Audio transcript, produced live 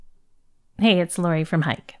Hey, it's Lori from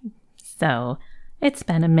Hike. So, it's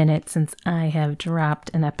been a minute since I have dropped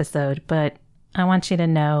an episode, but I want you to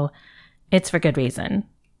know it's for good reason.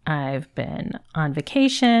 I've been on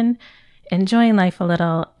vacation, enjoying life a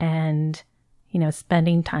little, and,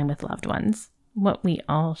 spending time with loved ones. What we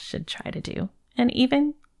all should try to do. And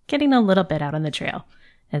even getting a little bit out on the trail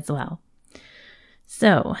as well.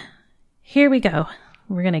 So, here we go.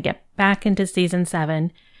 We're going to get back into season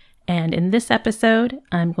 7. And in this episode,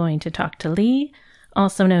 I'm going to talk to Lee,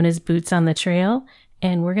 also known as Boots on the Trail,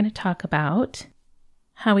 and we're going to talk about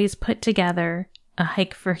how he's put together a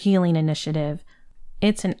Hike for Healing initiative.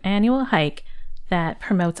 It's an annual hike that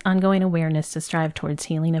promotes ongoing awareness to strive towards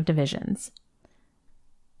healing of divisions.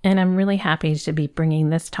 And I'm really happy to be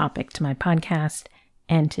bringing this topic to my podcast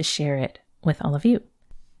and to share it with all of you.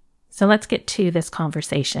 So let's get to this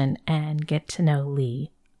conversation and get to know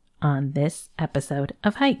Lee on this episode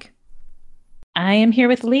of Hike. I am here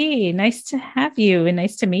with Lee. Nice to have you and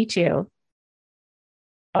nice to meet you.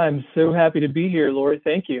 I'm so happy to be here, Lori.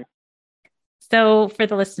 Thank you. So for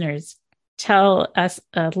the listeners, tell us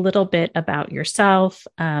a little bit about yourself,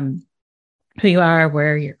 who you are,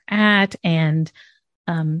 where you're at, and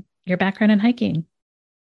your background in hiking.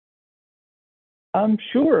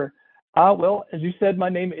 Sure. Well, as you said, my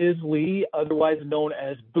name is Lee, otherwise known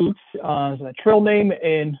as Boots, as my trail name,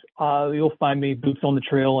 and you'll find me Boots on the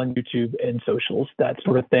Trail on YouTube and socials, that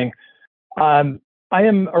sort of thing. I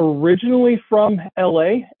am originally from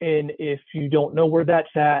LA, and if you don't know where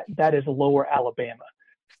that's at, that is Lower Alabama.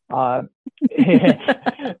 I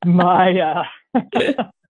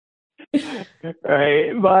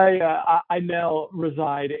now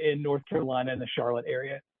reside in North Carolina in the Charlotte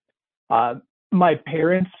area. My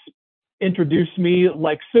parents introduced me,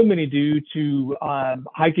 like so many do, to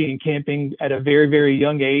hiking and camping at a very, very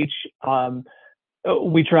young age.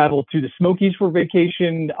 We traveled to the Smokies for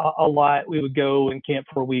vacation a lot. We would go and camp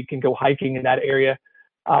for a week and go hiking in that area.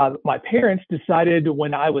 My parents decided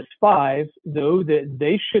when I was 5, though, that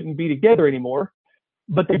they shouldn't be together anymore,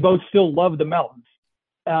 but they both still love the mountains.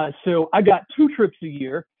 So I got 2 trips a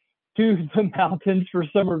year to the mountains for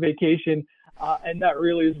summer vacation. And that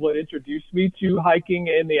really is what introduced me to hiking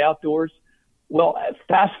and the outdoors. Well,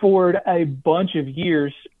 fast forward a bunch of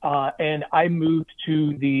years, and I moved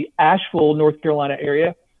to the Asheville, North Carolina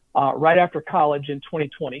area right after college in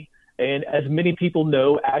 2020. And as many people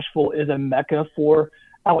know, Asheville is a mecca for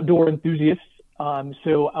outdoor enthusiasts.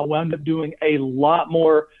 So I wound up doing a lot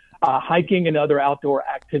more hiking and other outdoor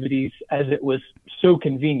activities as it was so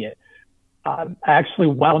convenient. I actually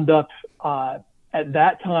wound up at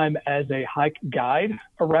that time as a hike guide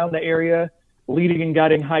around the area, leading and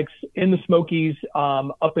guiding hikes in the Smokies,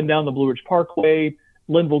 up and down the Blue Ridge Parkway,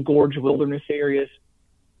 Linville Gorge wilderness areas,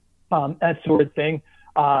 that sort of thing.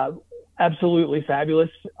 Absolutely fabulous.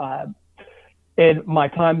 And my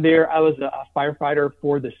time there, I was a firefighter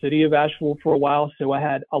for the city of Asheville for a while, so I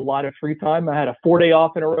had a lot of free time. I had a 4-day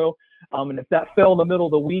off in a row, and if that fell in the middle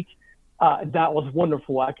of the week, that was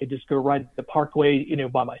wonderful. I could just go ride the parkway,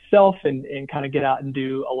 by myself and kind of get out and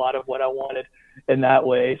do a lot of what I wanted in that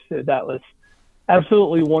way. So that was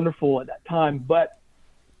absolutely wonderful at that time. But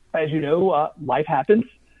as you know, life happens,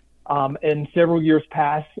 and several years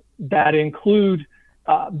pass that include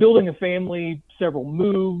building a family, several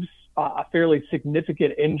moves, a fairly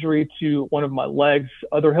significant injury to one of my legs,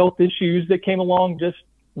 other health issues that came along, just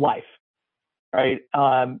life, right?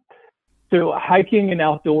 So hiking and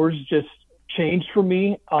outdoors just changed for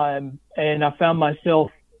me, and I found myself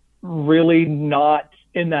really not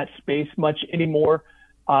in that space much anymore,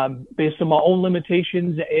 based on my own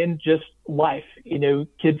limitations and just life.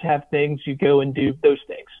 Kids have things, you go and do those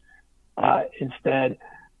things instead.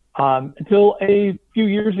 Until a few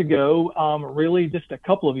years ago, really just a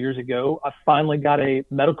couple of years ago, I finally got a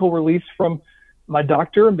medical release from my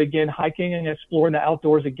doctor and began hiking and exploring the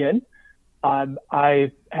outdoors again.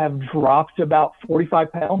 I have dropped about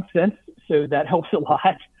 45 pounds since, so that helps a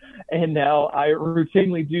lot. And now I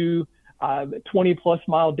routinely do 20 plus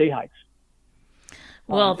mile day hikes.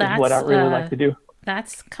 Well, that's what I really like to do.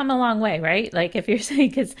 That's come a long way, right? Like if you're saying,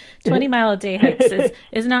 because 20-mile a day hikes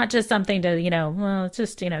is not just something to, it's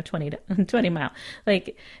just, 20 mile.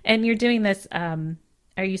 Like, and you're doing this, are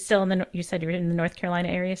you still you said you're in the North Carolina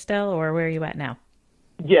area still, or where are you at now?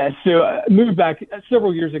 Yeah, so I moved back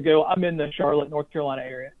several years ago. I'm in the Charlotte, North Carolina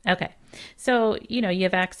area. Okay. So, you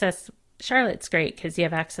have access. Charlotte's great because you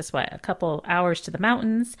have access, a couple hours to the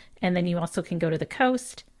mountains, and then you also can go to the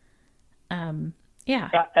coast. Yeah.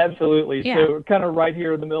 Absolutely. Yeah. So kind of right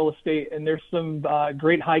here in the middle of the state, and there's some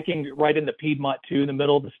great hiking right in the Piedmont too, in the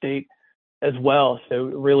middle of the state as well. So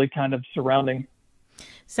really kind of surrounding.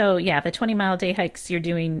 So yeah, the 20-mile day hikes you're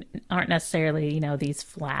doing aren't necessarily, these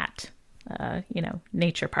flat,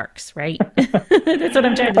 nature parks, right? That's what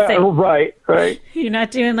I'm trying to say. Right, right. You're not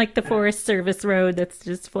doing like the Forest Service road that's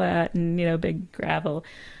just flat and, big gravel.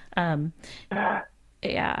 Um,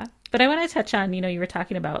 yeah. But I want to touch on, you were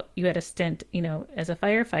talking about you had a stint, as a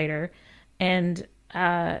firefighter and,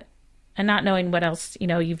 and not knowing what else,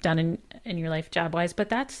 you've done in your life job wise, but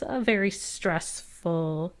that's a very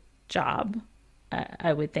stressful job.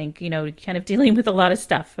 I would think, kind of dealing with a lot of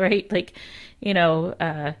stuff, right? Like,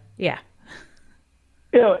 yeah.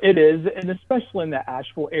 It is, and especially in the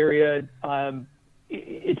Asheville area,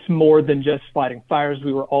 it's more than just fighting fires.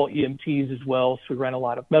 We were all EMTs as well, so we ran a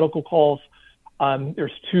lot of medical calls.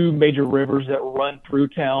 There's two major rivers that run through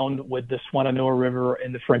town with the Swannanoa River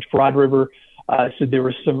and the French Broad River. So there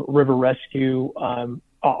was some river rescue.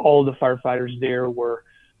 All the firefighters there were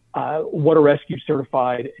water rescue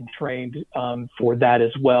certified and trained for that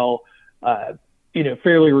as well.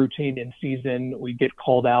 Fairly routine in season. We get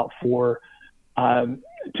called out for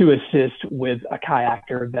to assist with a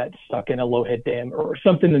kayaker that's stuck in a low head dam or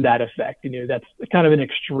something to that effect. That's kind of an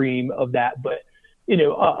extreme of that, but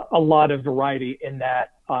a lot of variety in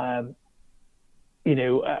that.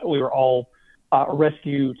 We were all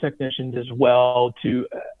rescue technicians as well to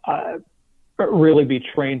really be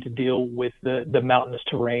trained to deal with the mountainous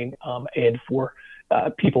terrain and for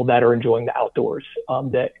people that are enjoying the outdoors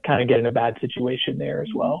that kind of get in a bad situation there as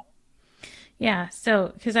well. Yeah.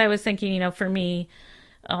 So, because I was thinking, for me,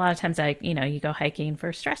 a lot of times you go hiking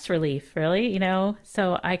for stress relief, really,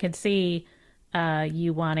 so I could see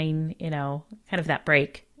you wanting, kind of that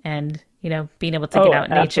break and, being able to get out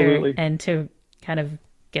in absolutely. nature and to kind of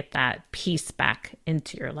get that peace back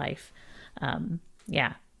into your life.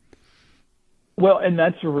 Yeah. Well, and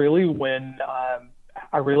that's really when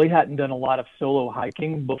I really hadn't done a lot of solo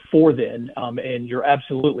hiking before then. And you're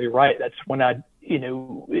absolutely right. That's when I,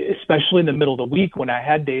 especially in the middle of the week when I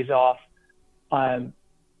had days off, I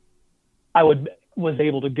was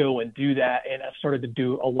able to go and do that. And I started to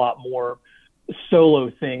do a lot more solo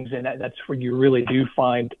things. And that's where you really do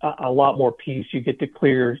find a lot more peace. You get to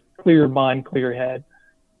clear your mind, clear your head.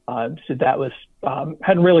 So that was,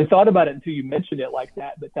 hadn't really thought about it until you mentioned it like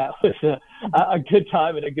that, but that was a good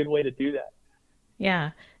time and a good way to do that.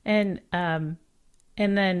 Yeah. And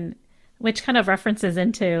then which kind of references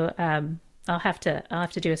into, I'll have to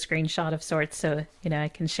do a screenshot of sorts so, I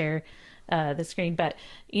can share the screen. But,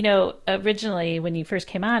 originally when you first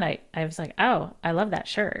came on, I was like, oh, I love that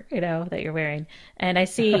shirt, that you're wearing. And I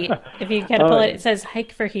see if you kind of pull it says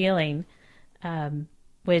Hike for Healing,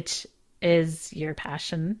 which is your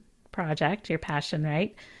passion project, your passion,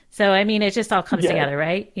 right? So, I mean, it just all comes together,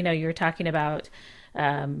 right? You're talking about,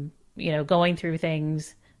 going through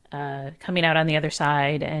things, coming out on the other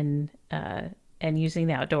side and using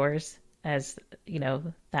the outdoors as,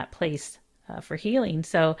 that place for healing.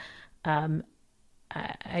 So, I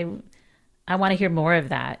want to hear more of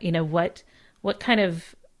that. What kind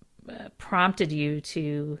of prompted you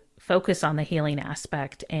to focus on the healing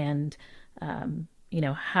aspect and,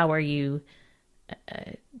 how are you,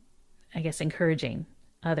 I guess, encouraging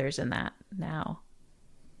others in that now?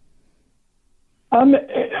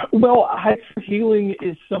 Well, Hike for Healing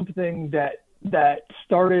is something that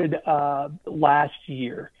started last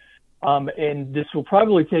year. And this will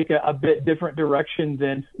probably take a bit different direction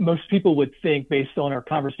than most people would think based on our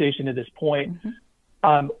conversation at this point.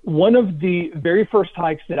 Mm-hmm. One of the very first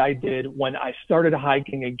hikes that I did when I started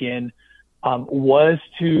hiking again was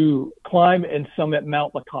to climb and summit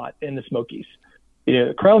Mount LeConte in the Smokies.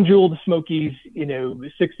 Crown jewel of the Smokies,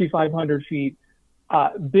 6,500 feet,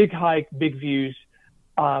 big hike, big views.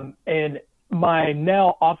 And my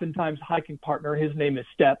now oftentimes hiking partner, his name is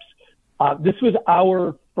Steps. This was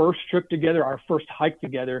our first trip together, our first hike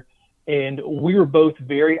together, and we were both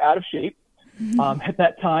very out of shape at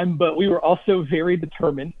that time, but we were also very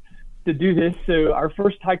determined to do this. So our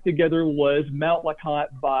first hike together was Mount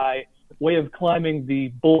LeConte by way of climbing the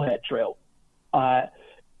Bullhead Trail.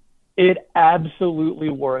 It absolutely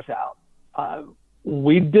wore us out.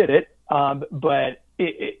 We did it, but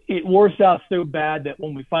it wore us out so bad that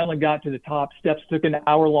when we finally got to the top, Steps took an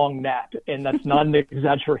hour-long nap, and that's not an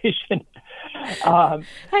exaggeration. I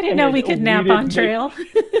didn't know we could nap on trail.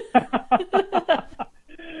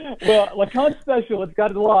 Well, LeConte Special, it's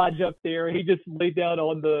got a lodge up there. He just laid down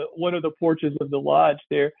on one of the porches of the lodge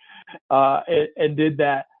there and did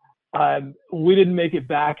that. We didn't make it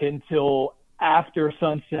back until after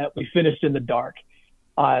sunset. We finished in the dark.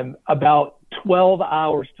 About 12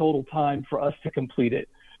 hours total time for us to complete it.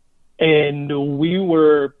 And we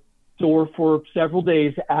were sore for several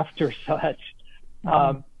days after such.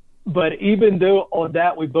 But even though on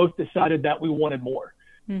that, we both decided that we wanted more,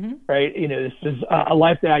 right? This is a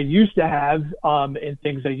life that I used to have, and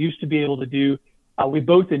things I used to be able to do. We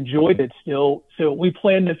both enjoyed it still. So we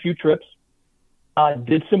planned a few trips,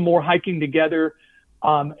 did some more hiking together.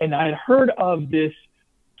 And I had heard of this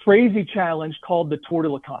crazy challenge called the Tour de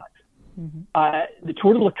la Côte. The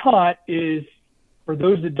Tour de la Côte is, for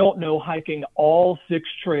those that don't know, hiking all 6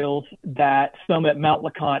 trails that summit Mount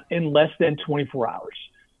LeConte in less than 24 hours.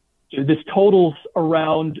 So this totals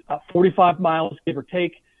around 45 miles, give or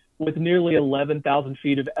take, with nearly 11,000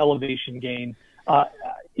 feet of elevation gain,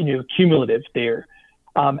 cumulative there.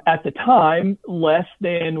 At the time, less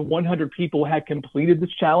than 100 people had completed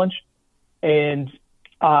this challenge, and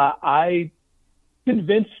I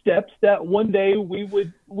convinced Steps that one day we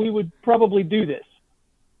would probably do this.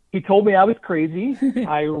 He told me I was crazy.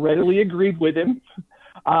 I readily agreed with him,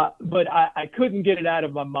 but I couldn't get it out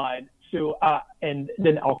of my mind. So, and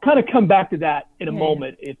then I'll kind of come back to that in a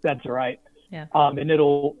moment, if that's all right. Yeah. And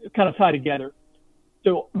it'll kind of tie together.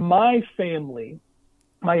 So my family,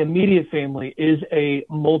 my immediate family, is a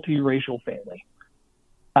multiracial family.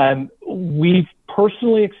 We've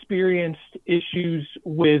personally experienced issues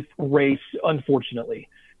with race, unfortunately.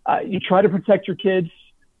 You try to protect your kids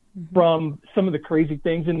from some of the crazy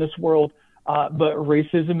things in this world, but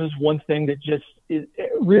racism is one thing that it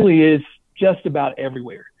really is just about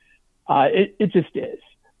everywhere. It just is.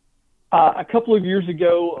 A couple of years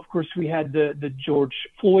ago, of course, we had the George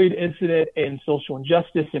Floyd incident, and social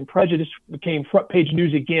injustice and prejudice became front page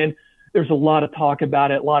news again. There's a lot of talk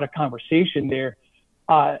about it, a lot of conversation there.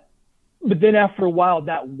 But then after a while,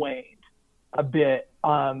 that waned a bit,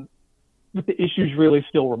 but the issues really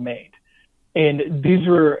still remained. And these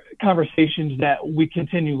were conversations that we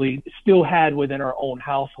continually still had within our own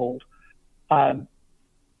household.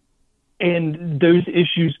 And those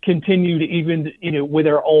issues continued even, with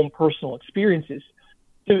our own personal experiences.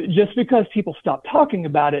 So just because people stopped talking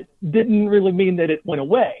about it didn't really mean that it went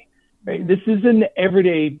away, right? This is an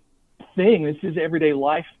everyday thing. This is everyday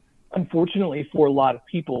life, unfortunately, for a lot of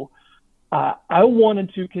people. I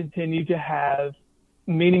wanted to continue to have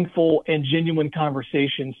meaningful and genuine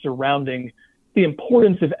conversations surrounding the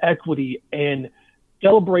importance of equity and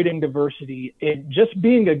celebrating diversity and just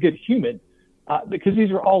being a good human. Because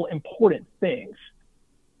these are all important things.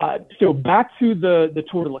 So back to the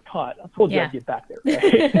Tour de la Côte. I told you I'd get back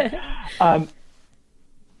there. Right?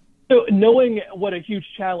 So knowing what a huge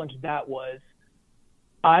challenge that was,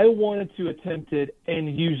 I wanted to attempt it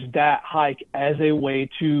and use that hike as a way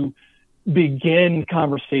to begin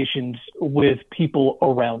conversations with people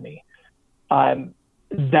around me.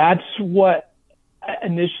 That's what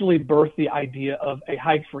initially birthed the idea of a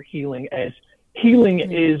hike for healing, as healing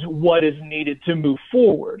is what is needed to move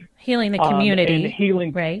forward. Healing the community, and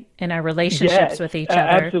healing, right? And our relationships with each other.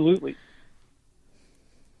 Absolutely.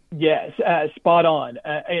 Yes, spot on.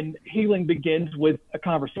 And healing begins with a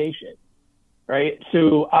conversation, right?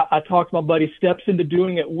 So I talked my buddy Steps into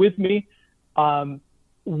doing it with me,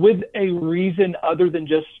 with a reason other than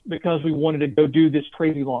just because we wanted to go do this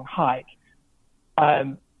crazy long hike.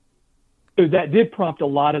 So that did prompt a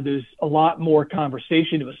lot more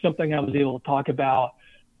conversation. It was something I was able to talk about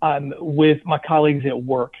with my colleagues at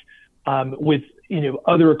work, with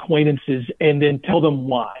other acquaintances, and then tell them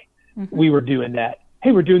why we were doing that.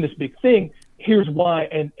 Hey, we're doing this big thing. Here's why,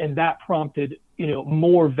 and that prompted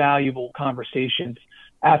more valuable conversations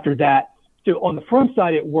after that. So on the front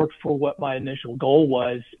side, it worked for what my initial goal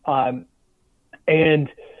was, and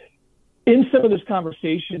in some of those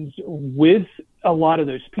conversations with a lot of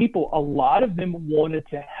those people, a lot of them wanted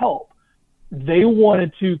to help. They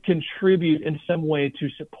wanted to contribute in some way to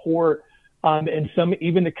support, and some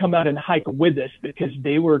even to come out and hike with us because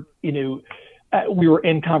they were, we were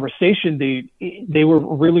in conversation. They were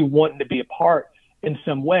really wanting to be a part in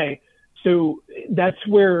some way. So that's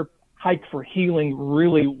where Hike for Healing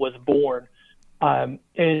really was born. And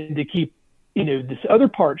to keep, this other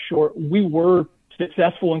part short, we were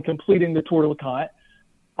successful in completing the Tour de la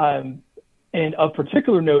Côte. And of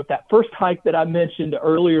particular note, that first hike that I mentioned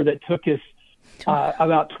earlier that took us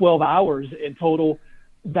about 12 hours in total,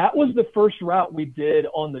 that was the first route we did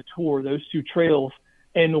on the tour, those 2 trails.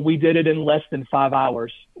 And we did it in less than 5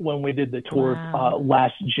 hours when we did the tour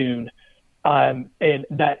last June. And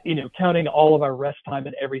that, counting all of our rest time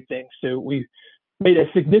and everything. So we made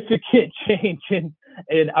a significant change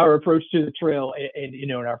in our approach to the trail and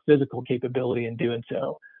in our physical capability in doing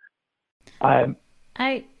so. I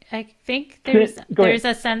think there's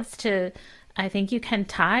a sense to, I think you can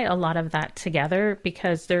tie a lot of that together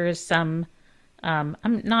because there is some,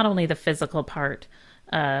 not only the physical part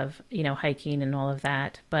of, hiking and all of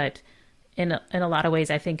that, but in a lot of ways,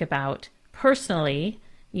 I think about personally,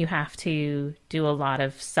 you have to do a lot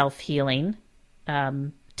of self-healing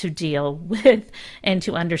to deal with and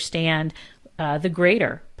to understand the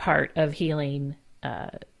greater part of healing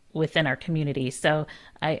within our community. So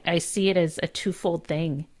I see it as a twofold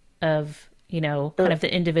thing of, kind of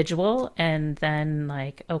the individual, and then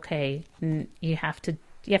like, okay, you have to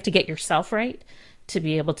get yourself right to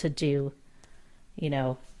be able to do,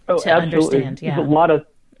 to absolutely. understand. Yeah. There's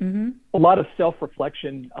a lot of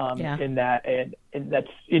self-reflection in that, and that's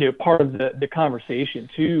part of the conversation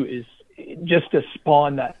too, is just to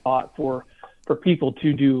spawn that thought for people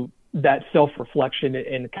to do that self-reflection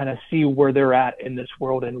and kind of see where they're at in this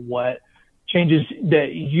world and what changes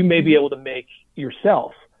that you may be able to make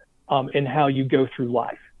yourself in how you go through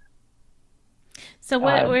life. So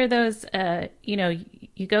what were those,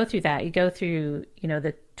 you go through that, you go through,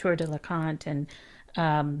 the Tour de la Conte, and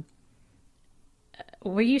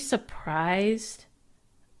were you surprised,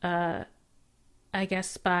 I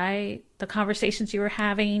guess, by the conversations you were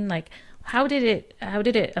having? Like, how did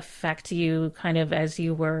it affect you kind of as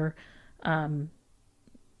you were, going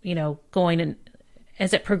and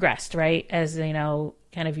as it progressed, right? As,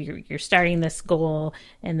 kind of you're starting this goal,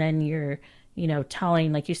 and then you're,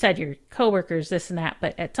 telling, like you said, your coworkers this and that,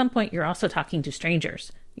 but at some point you're also talking to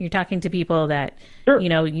strangers. You're talking to people that, Sure.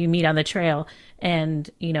 You meet on the trail, and,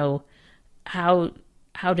 how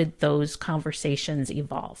did those conversations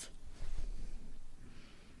evolve?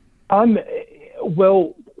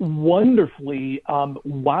 Well, wonderfully,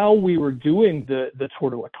 while we were doing the Tour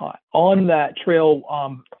de la Conte on that trail,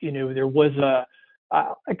 there was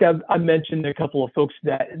like I mentioned a couple of folks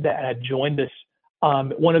that had joined us.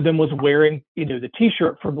 One of them was wearing, the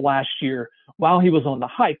T-shirt from last year while he was on the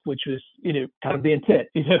hike, which was, kind of the intent,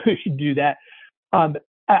 we should do that.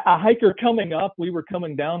 A hiker coming up, we were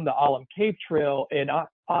coming down the Alam Cave Trail, and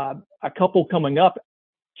a couple coming up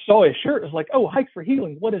saw his shirt. It was like, "Oh, Hike for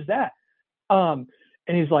Healing, what is that?" And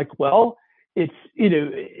he's like, "Well, it's,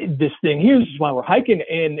 this thing here, this is why we're hiking."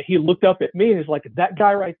 And he looked up at me and he's like, "That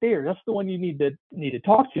guy right there, that's the one you need to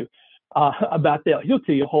talk to about that. He'll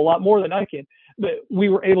tell you a whole lot more than I can." But we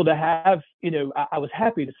were able to have, I was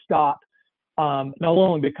happy to stop, not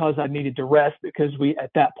only because I needed to rest, because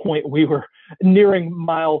at that point we were nearing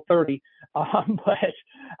mile 30, but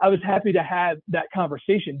I was happy to have that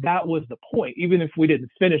conversation. That was the point. Even if we didn't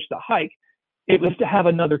finish the hike, it was to have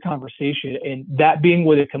another conversation, and that being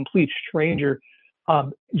with a complete stranger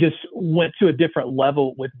just went to a different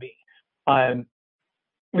level with me.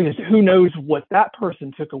 Because who knows what that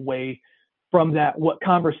person took away from that, what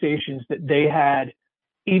conversations that they had,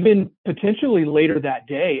 even potentially later that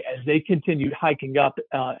day as they continued hiking up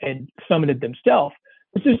and summited themselves.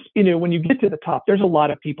 It's just, when you get to the top, there's a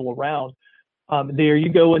lot of people around. There you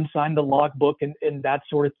go and sign the logbook and that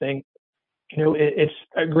sort of thing. It's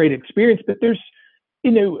a great experience, but there's,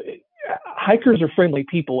 hikers are friendly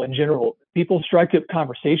people in general. People strike up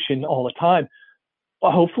conversation all the time.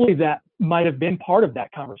 Well, hopefully that might have been part of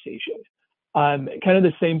that conversation. Kind of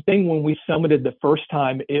the same thing when we summited the first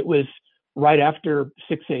time. It was right after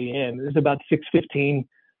 6 a.m. It was about 6:15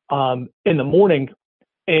 in the morning,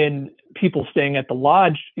 and people staying at the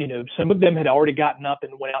lodge, some of them had already gotten up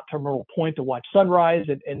and went out to Myrtle Point to watch sunrise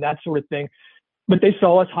and that sort of thing. But they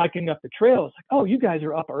saw us hiking up the trail. It's like, "Oh, you guys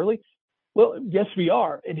are up early." Well, yes, we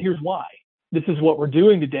are. And here's why. This is what we're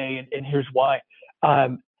doing today. And here's why.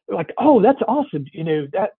 Like, "Oh, that's awesome.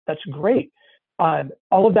 That's great."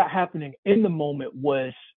 All of that happening in the moment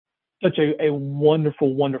was such a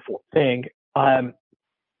wonderful, wonderful thing. And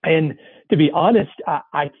to be honest,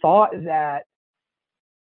 I thought that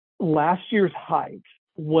last year's hike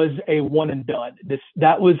was a one and done.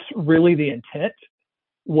 That was really the intent,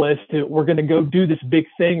 was we're going to go do this big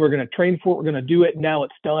thing. We're going to train for it. We're going to do it. Now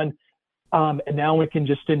it's done. And now we can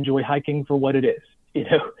just enjoy hiking for what it is.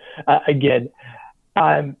 Again,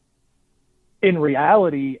 in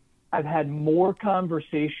reality, I've had more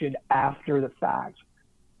conversation after the fact,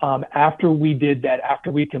 after we did that,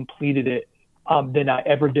 after we completed it, than I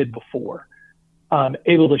ever did before.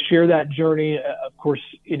 Able to share that journey. Of course,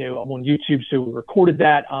 I'm on YouTube, so we recorded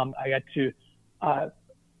that. I got to,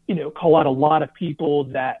 call out a lot of people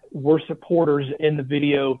that were supporters in the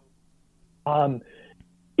video.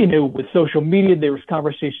 With social media, there was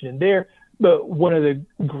conversation in there. But one of the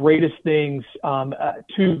greatest things,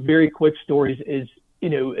 two very quick stories is,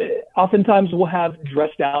 oftentimes we'll have dress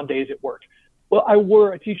down days at work. Well, I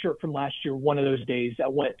wore a T-shirt from last year, one of those days. I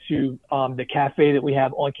went to the cafe that we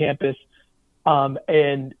have on campus,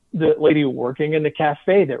 and the lady working in the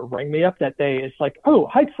cafe that rang me up that day is like, "Oh,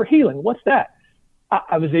 Hike for Healing, what's that?"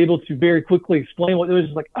 I was able to very quickly explain what it was.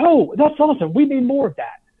 Like, "Oh, that's awesome. We need more of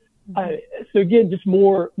that." So again, just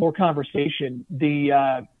more conversation.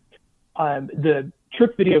 The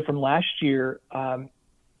trip video from last year,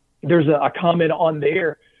 there's a comment on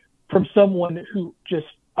there from someone who just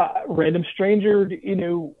random stranger,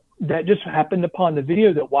 that just happened upon the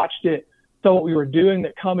video, that watched it, saw what we were doing,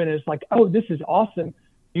 that commented is like, "Oh, this is awesome.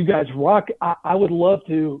 You guys rock. I would love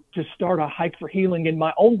to start a hike for healing in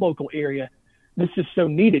my own local area. This is so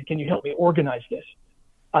needed. Can you help me organize this?"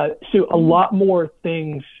 So a lot more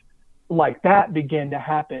things like that began to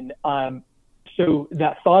happen. So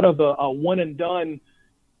that thought of a one and done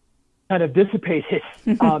kind of dissipated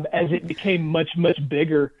as it became much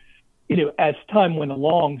bigger, as time went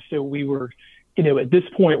along. So we were, at this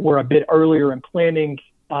point, we're a bit earlier in planning.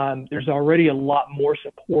 There's already a lot more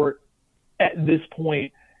support at this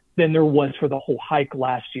point than there was for the whole hike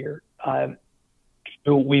last year.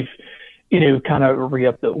 So we've, kind of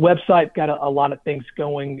re-upped the website, got a lot of things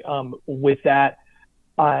going with that.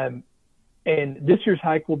 And this year's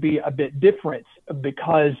hike will be a bit different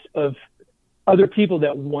because of other people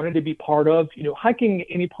that wanted to be part of, hiking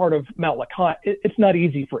any part of Mount LeConte. It's not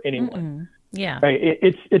easy for anyone. Yeah. Right.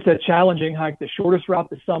 It's a challenging hike. The shortest route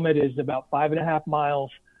to summit is about 5.5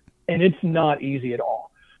 miles, and it's not easy at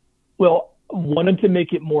all. Well, wanted to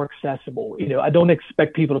make it more accessible. I don't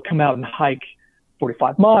expect people to come out and hike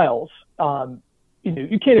 45 miles.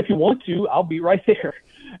 You can if you want to. I'll be right there.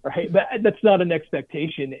 Right. But that's not an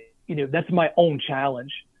expectation. That's my own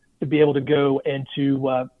challenge to be able to go and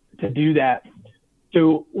to do that.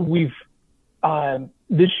 So we've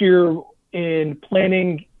this year in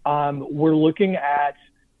planning, we're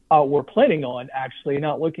planning on actually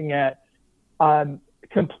not looking at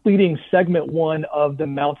completing segment 1 of the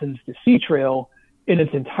Mountains to Sea Trail in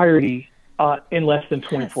its entirety in less than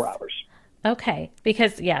 24 hours. Okay,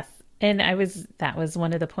 because yes, and that was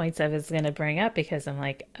one of the points I was going to bring up, because I'm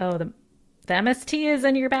like, oh, the MST is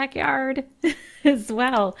in your backyard as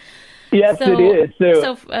well. Yes, it is.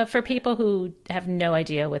 So for people who have no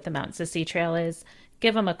idea what the Mountains to Sea Trail is,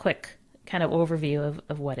 give them a quick kind of overview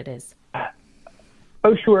of what it is.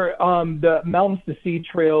 Oh, sure. The Mountains to Sea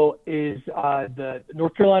Trail is the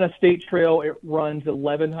North Carolina State Trail. It runs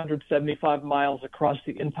 1,175 miles across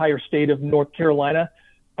the entire state of North Carolina,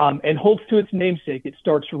 and holds to its namesake. It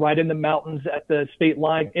starts right in the mountains at the state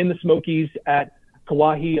line in the Smokies at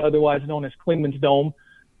Kauai, otherwise known as Clingman's Dome.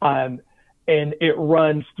 And it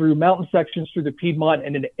runs through mountain sections through the Piedmont,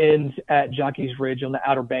 and it ends at Jockey's Ridge on the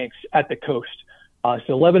Outer Banks at the coast.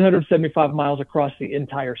 So 1,175 miles across the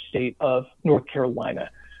entire state of North Carolina.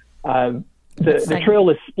 The trail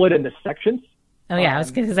is split into sections. Oh yeah,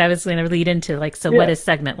 because I was going to lead into what is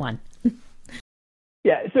segment 1?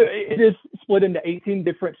 Yeah, so it is split into 18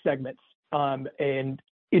 different segments, and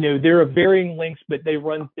they're of varying lengths, but they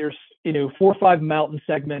run. There's 4 or 5 mountain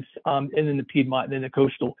segments, and then the Piedmont, and then the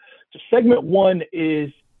coastal. So segment 1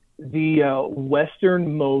 is the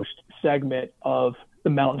westernmost segment of the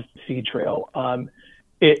Mountains to Sea Trail.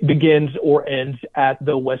 It begins or ends at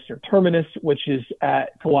the western terminus, which is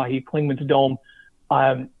at Kauai Clingman's Dome.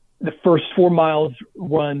 The first 4 miles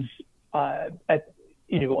runs on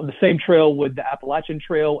the same trail with the Appalachian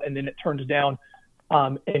Trail, and then it turns down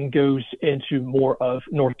and goes into more of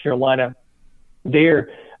North Carolina there.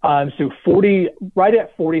 So right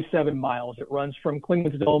at 47 miles, it runs from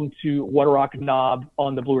Clingman's Dome to Water Rock Knob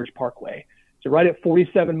on the Blue Ridge Parkway. So right at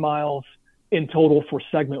 47 miles in total for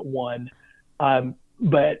segment 1.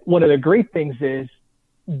 But one of the great things is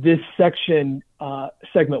this section,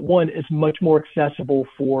 segment 1, is much more accessible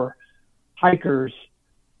for hikers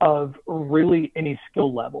of really any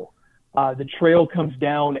skill level. The trail comes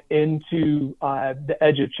down into the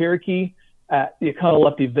edge of Cherokee at the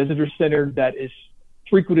Econo-Lefty Visitor Center that is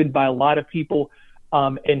frequented by a lot of people,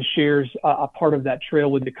 and shares a part of that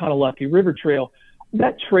trail with the Econo-Lefty River Trail.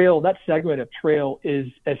 That segment of trail is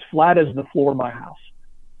as flat as the floor of my house.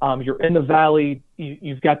 You're in the valley,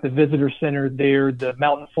 you've got the visitor center there, the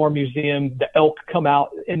Mountain Farm Museum, the elk come out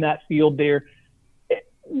in that field there.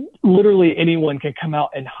 Literally anyone can come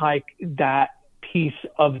out and hike that piece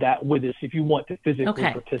of that with us if you want to physically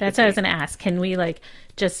participate. That's what I was going to ask. Can we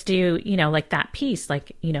just do, that piece,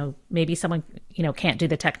 maybe someone, can't do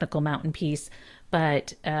the technical mountain piece,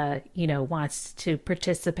 but, wants to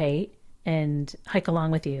participate and hike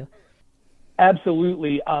along with you?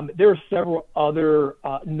 Absolutely. There are several other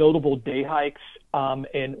notable day hikes.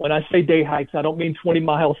 And when I say day hikes, I don't mean 20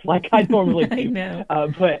 miles like I normally do. I know.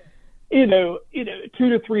 But, 2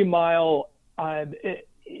 to 3 mile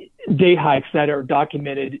day hikes that are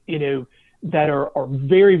documented, that are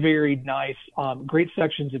very, very nice, great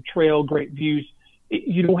sections of trail, great views.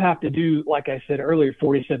 You don't have to do, like I said earlier,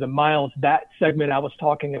 47 miles. That segment I was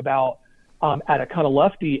talking about at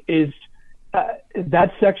Econo is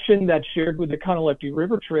that section that's shared with the Econo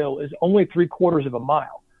River Trail is only 3/4 of a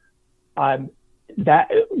mile.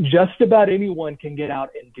 That just about anyone can get out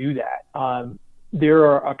and do that. There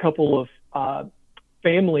are a couple of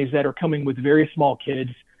families that are coming with very small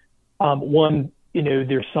kids. One,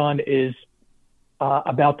 their son is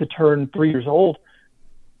about to turn 3 years old.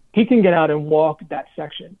 He can get out and walk that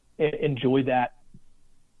section and enjoy that.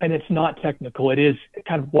 And it's not technical. It is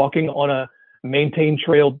kind of walking on a maintained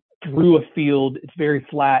trail through a field. It's very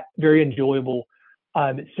flat, very enjoyable.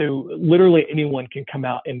 So literally anyone can come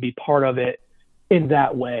out and be part of it in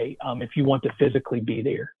that way, if you want to physically be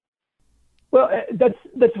there. Well,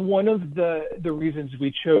 that's one of the reasons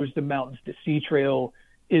we chose the Mountains to Sea Trail,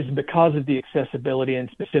 is because of the accessibility, and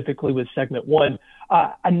specifically with segment 1.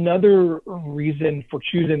 Another reason for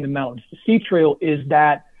choosing the Mountains to Sea Trail is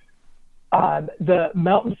that the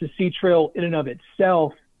Mountains to Sea Trail in and of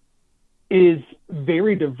itself is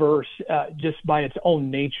very diverse just by its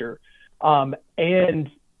own nature. And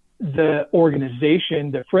the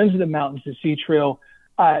organization, the Friends of the Mountains to Sea Trail,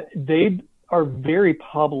 they are very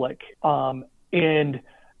public in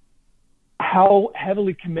how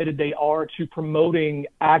heavily committed they are to promoting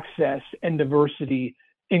access and diversity,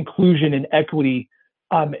 inclusion, and equity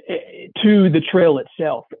to the trail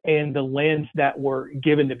itself and the lands that were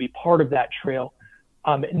given to be part of that trail,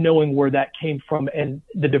 knowing where that came from and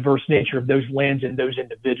the diverse nature of those lands and those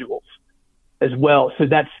individuals as well. So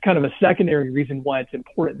that's kind of a secondary reason why it's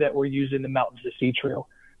important that we're using the Mountains to Sea Trail,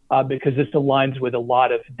 because this aligns with a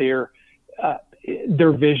lot of their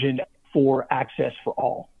vision for access for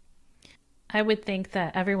all. I would think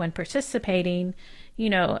that everyone participating,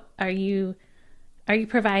 are you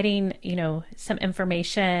providing, some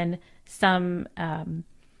information, some,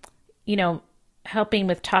 helping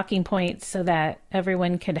with talking points so that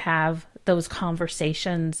everyone could have those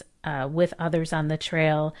conversations with others on the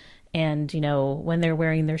trail? And, when they're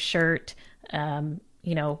wearing their shirt,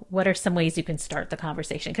 what are some ways you can start the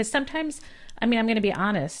conversation? Because sometimes, I'm going to be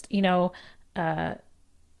honest,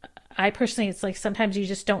 I personally, it's like sometimes you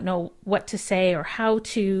just don't know what to say or how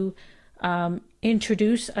to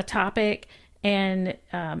introduce a topic, and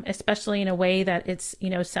especially in a way that it's,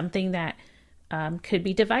 something that could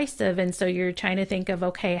be divisive. And so you're trying to think of,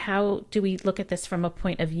 okay, how do we look at this from a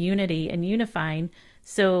point of unity and unifying?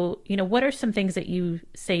 So, what are some things that you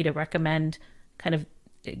say to recommend kind of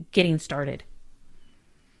getting started?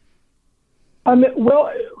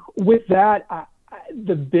 Well, with that,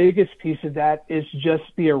 the biggest piece of that is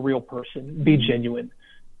just be a real person, be genuine,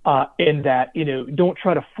 in that, don't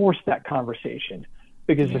try to force that conversation,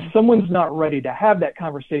 because if someone's not ready to have that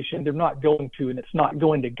conversation, they're not going to, and it's not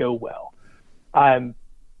going to go well.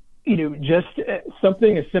 Just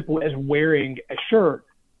something as simple as wearing a shirt,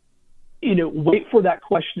 wait for that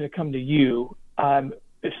question to come to you.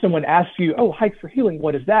 If someone asks you, oh, Hike for Healing,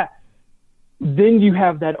 what is that? Then you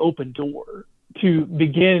have that open door to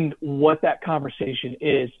begin what that conversation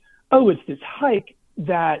is. Oh, it's this hike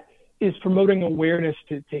that is promoting awareness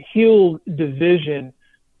to heal division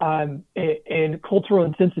and cultural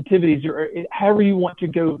insensitivities, or however you want to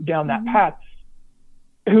go down that path.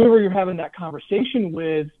 Whoever you're having that conversation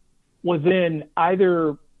with will then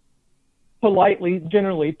either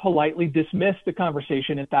generally politely dismiss the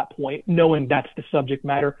conversation at that point, knowing that's the subject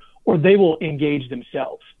matter, or they will engage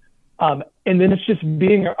themselves. And then it's just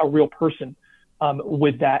being a real person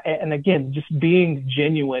with that. And again, just being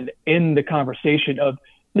genuine in the conversation of,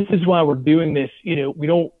 this is why we're doing this.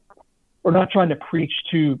 We're not trying to preach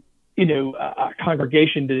to, a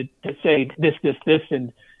congregation to say this,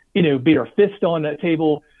 and, beat our fist on that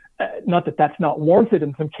table. Not that that's not warranted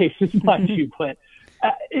in some cases, mind you, but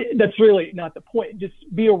that's really not the point. Just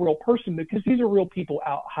be a real person, because these are real people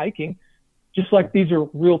out hiking, just like these are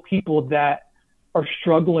real people that are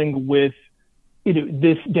struggling with,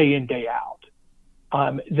 this day in, day out,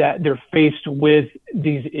 that they're faced with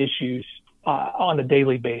these issues on a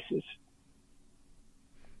daily basis.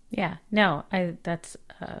 Yeah, no, that's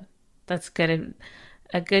good.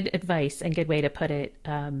 A good advice and good way to put it.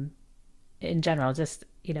 In general, just,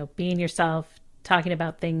 being yourself, talking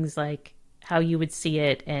about things like how you would see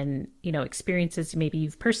it, and, experiences maybe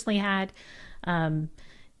you've personally had,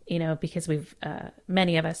 because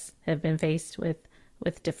many of us have been faced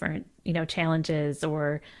with different, challenges,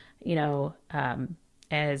 or,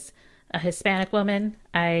 as a Hispanic woman,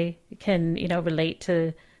 I can, relate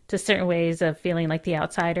to certain ways of feeling like the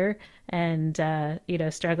outsider and,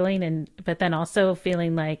 struggling, but then also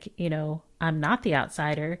feeling like, I'm not the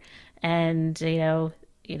outsider, and,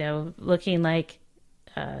 looking like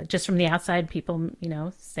just from the outside, people,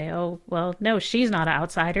 say, "Oh, well, no, she's not an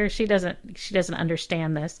outsider. She doesn't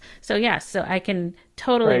understand this." So yes, so I can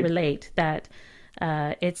totally Right. relate that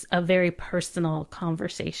it's a very personal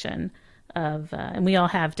conversation and we all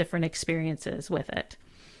have different experiences with it.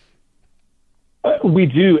 We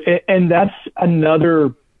do, and that's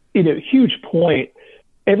another, huge point.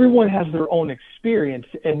 Everyone has their own experience,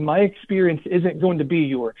 and my experience isn't going to be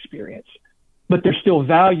your experience, but there's still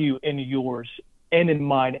value in yours and in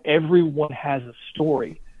mine. Everyone has a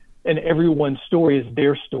story, and everyone's story is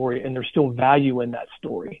their story, and there's still value in that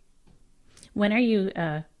story. When are you?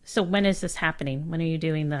 When is this happening? When are you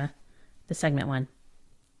doing the segment one?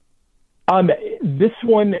 This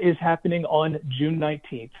one is happening on June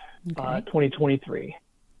 19th, Okay. 2023.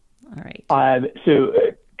 All right. So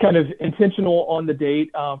kind of intentional on the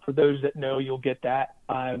date. For those that know, you'll get that.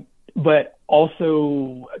 But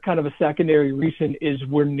also kind of a secondary reason is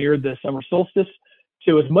we're near the summer solstice.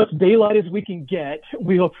 So as much daylight as we can get,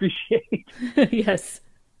 we'll appreciate. Yes.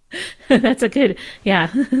 That's a good, yeah.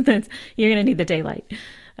 That's you're gonna need the daylight,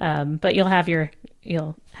 but you'll have your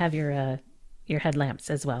headlamps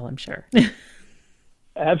as well, I'm sure.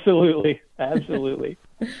 Absolutely. Absolutely.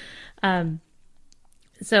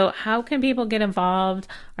 So, how can people get involved?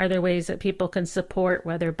 Are there ways that people can support,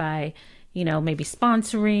 whether by, maybe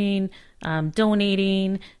sponsoring,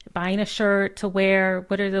 donating, buying a shirt to wear?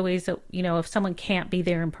 What are the ways that, if someone can't be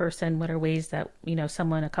there in person, what are ways that,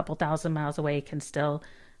 someone a couple thousand miles away can still,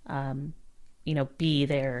 be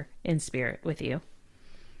there in spirit with you?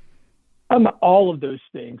 All of those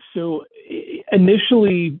things. So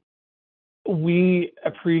initially, we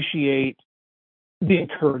appreciate the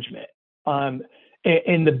encouragement.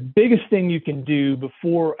 And the biggest thing you can do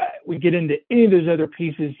before we get into any of those other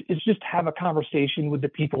pieces is just have a conversation with the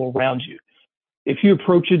people around you. If you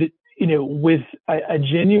approach it, with a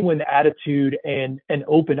genuine attitude and an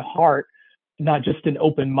open heart, not just an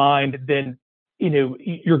open mind, then,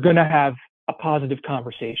 you're going to have a positive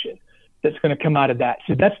conversation that's going to come out of that.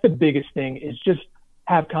 So that's the biggest thing, is just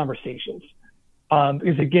have conversations.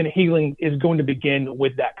 Because again, healing is going to begin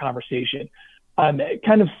with that conversation.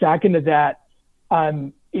 Kind of second to that,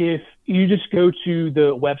 if you just go to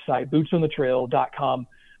the website, bootsonthetrail.com,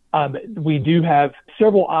 we do have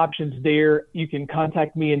several options there. You can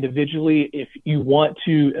contact me individually if you want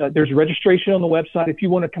to. There's registration on the website if you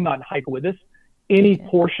want to come out and hike with us. Any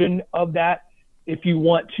portion of that, if you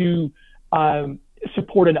want to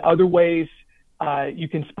support in other ways, you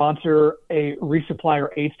can sponsor a resupply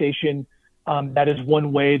or aid station. That is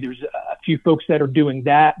one way. There's a few folks that are doing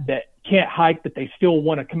that can't hike, but they still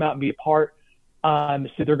want to come out and be a part. So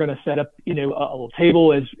they're going to set up, a little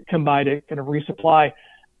table as come by to kind of resupply.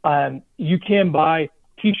 You can buy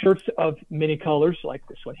T-shirts of many colors, like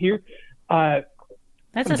this one here. That's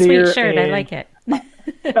a sweet shirt. I like it.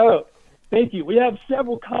 Oh, thank you. We have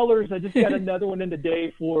several colors. I just got another one in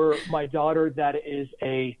today for my daughter that is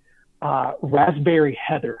a raspberry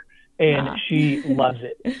heather, and she loves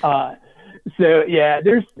it. So yeah,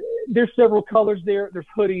 there's several colors there. There's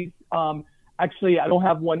hoodies. Actually, I don't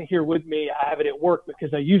have one here with me. I have it at work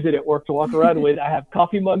because I use it at work to walk around with. I have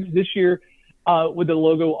coffee mugs this year with the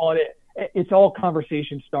logo on it. It's all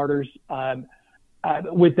conversation starters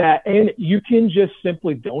with that. And you can just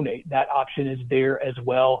simply donate. That option is there as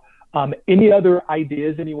well. Any other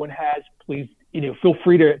ideas anyone has, please, feel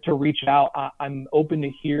free to reach out. I'm open to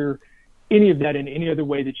hear any of that in any other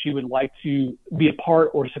way that you would like to be a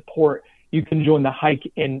part or support. You can join the hike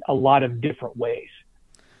in a lot of different ways.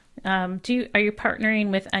 Are you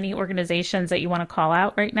partnering with any organizations that you want to call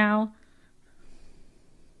out right now?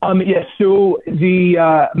 Yes. So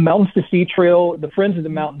the Mountains to Sea Trail, the Friends of the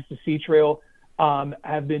Mountains to Sea Trail,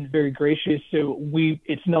 have been very gracious. So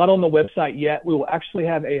it's not on the website yet. We will actually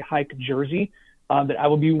have a hike jersey that I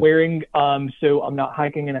will be wearing. So I'm not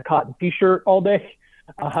hiking in a cotton T-shirt all day.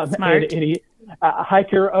 Smart. And any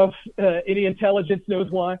hiker of any intelligence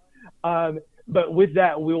knows why. But with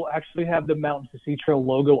that, we'll actually have the Mountains to Sea Trail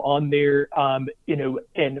logo on there,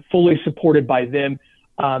 and fully supported by them.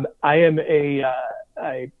 I am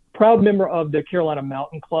a proud member of the Carolina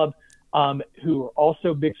Mountain Club, who are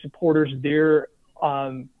also big supporters. There's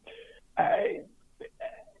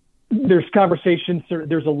conversations.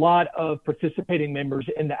 There's a lot of participating members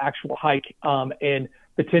in the actual hike, and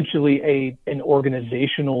potentially an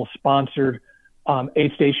organizational sponsored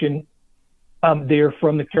aid station there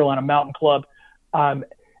from the Carolina Mountain Club.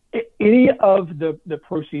 Any of the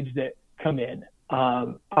proceeds that come in,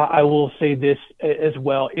 I will say this as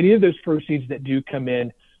well. Any of those proceeds that do come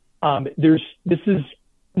in, this is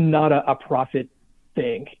not a profit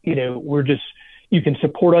thing. You can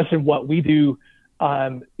support us in what we do.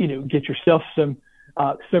 Get yourself some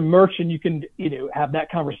some merch, and you can, have that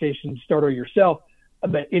conversation starter yourself.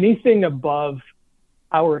 But anything above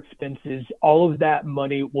our expenses, all of that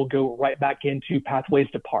money will go right back into Pathways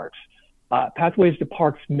to Parks. Pathways to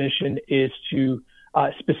Parks' mission is to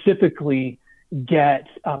specifically get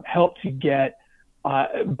help to get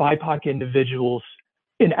BIPOC individuals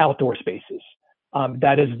in outdoor spaces.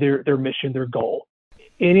 That is their mission, their goal.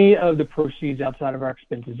 Any of the proceeds outside of our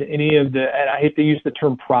expenses, and I hate to use the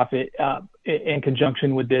term profit in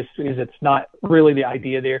conjunction with this because it's not really the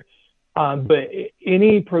idea there, but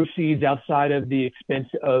any proceeds outside of the expense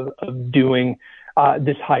of doing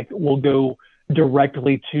this hike will go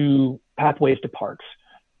directly to Pathways to Parks,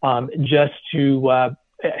 just to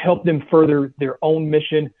help them further their own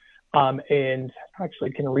mission. And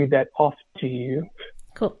actually can read that off to you.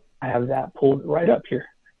 Cool. I have that pulled right up here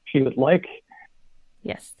if you would like.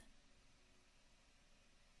 Yes.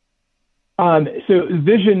 So the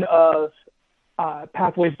vision of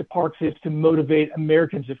Pathways to Parks is to motivate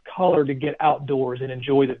Americans of color to get outdoors and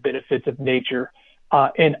enjoy the benefits of nature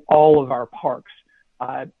in all of our parks.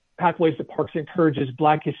 Pathways to Parks encourages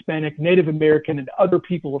Black, Hispanic, Native American, and other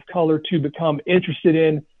people of color to become interested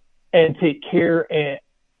in and take care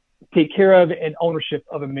of and ownership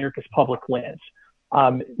of America's public lands.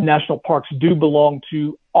 National parks do belong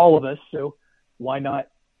to all of us, so why not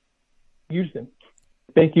use them?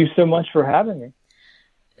 Thank you so much for having me.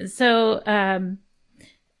 So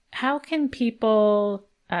how can people,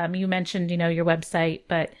 you mentioned, your website,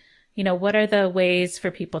 but, what are the ways for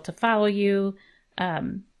people to follow you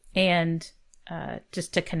and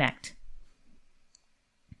just to connect?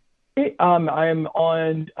 I am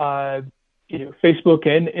on Facebook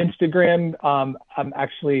and Instagram. I'm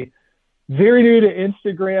actually very new to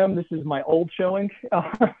Instagram. This is my old showing.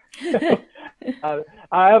 I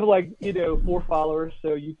have 4 followers,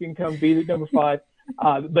 so you can come be the number 5.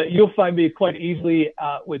 But you'll find me quite easily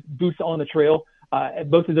with Boots on the Trail at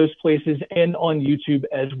both of those places, and on YouTube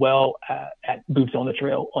as well, at Boots on the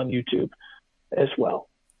Trail on YouTube as well.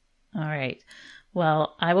 All right.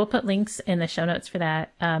 Well, I will put links in the show notes for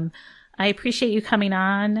that. I appreciate you coming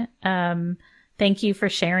on. Thank you for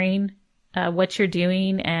sharing what you're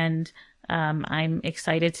doing, and I'm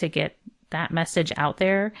excited to get that message out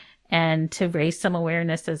there and to raise some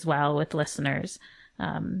awareness as well with listeners.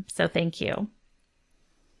 So thank you.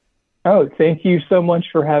 Oh, thank you so much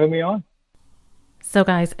for having me on. So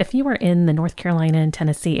guys, if you are in the North Carolina and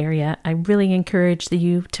Tennessee area, I really encourage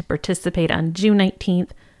you to participate on June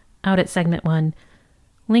 19th out at Segment 1.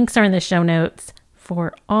 Links are in the show notes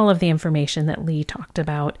for all of the information that Lee talked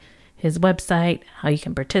about, his website, how you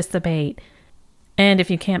can participate. And if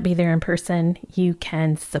you can't be there in person, you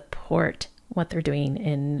can support what they're doing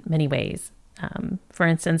in many ways. For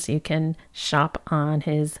instance, you can shop on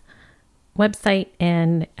his website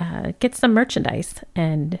and get some merchandise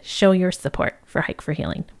and show your support for Hike for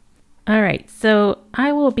Healing. All right, so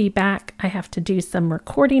I will be back. I have to do some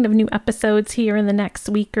recording of new episodes here in the next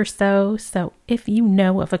week or so. So if you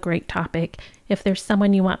know of a great topic, if there's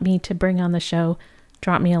someone you want me to bring on the show,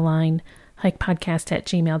 drop me a line,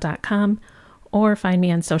 hikepodcast@gmail.com, or find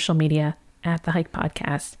me on social media at The Hike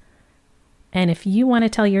Podcast. And if you want to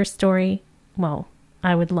tell your story, well,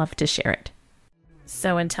 I would love to share it.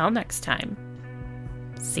 So until next time,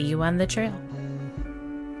 see you on the trail.